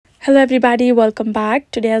Hello everybody, welcome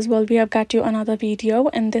back. Today as well we have got you another video.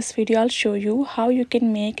 In this video I'll show you how you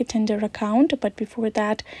can make a Tinder account, but before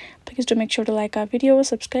that please do make sure to like our video,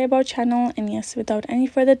 subscribe our channel, and yes, without any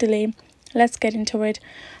further delay, let's get into it.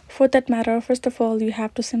 For that matter, first of all, you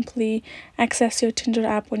have to simply access your Tinder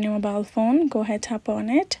app on your mobile phone. Go ahead, tap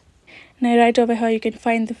on it. Now right over here you can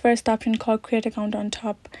find the first option called create account on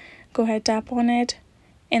top. Go ahead, tap on it,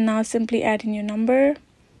 and now simply add in your number.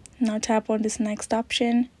 Now tap on this next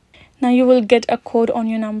option. Now you will get a code on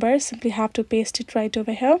your number. Simply have to paste it right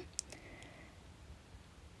over here.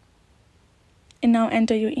 And now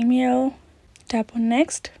enter your email. Tap on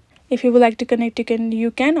next. If you would like to connect, you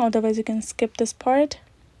can. Otherwise you can skip this part.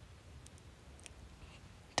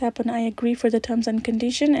 Tap on I agree for the terms and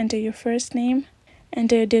condition. Enter your first name.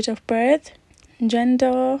 Enter your date of birth,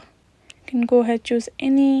 gender. You can go ahead, choose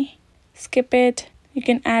any. Skip it. You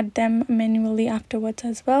can add them manually afterwards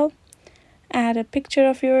as well. Add a picture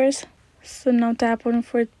of yours. So now tap on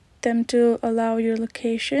for them to allow your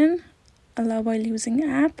location, allow while using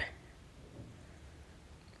app.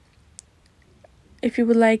 If you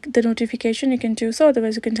would like the notification, you can do so.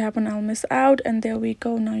 Otherwise you can tap on I'll miss out, and there we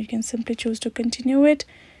go. Now you can simply choose to continue it,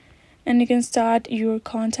 and you can start your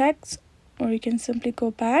contacts, or you can simply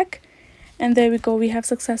go back. And there we go, we have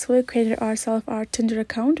successfully created ourselves our Tinder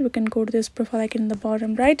account. We can go to this profile icon in the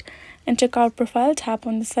bottom right and check out profile, tap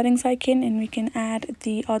on the settings icon, and we can add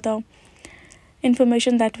the other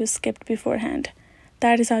information that we skipped beforehand.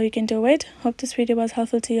 That is how you can do it. Hope this video was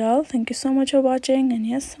helpful to y'all. Thank you so much for watching, and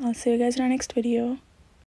yes, I'll see you guys in our next video.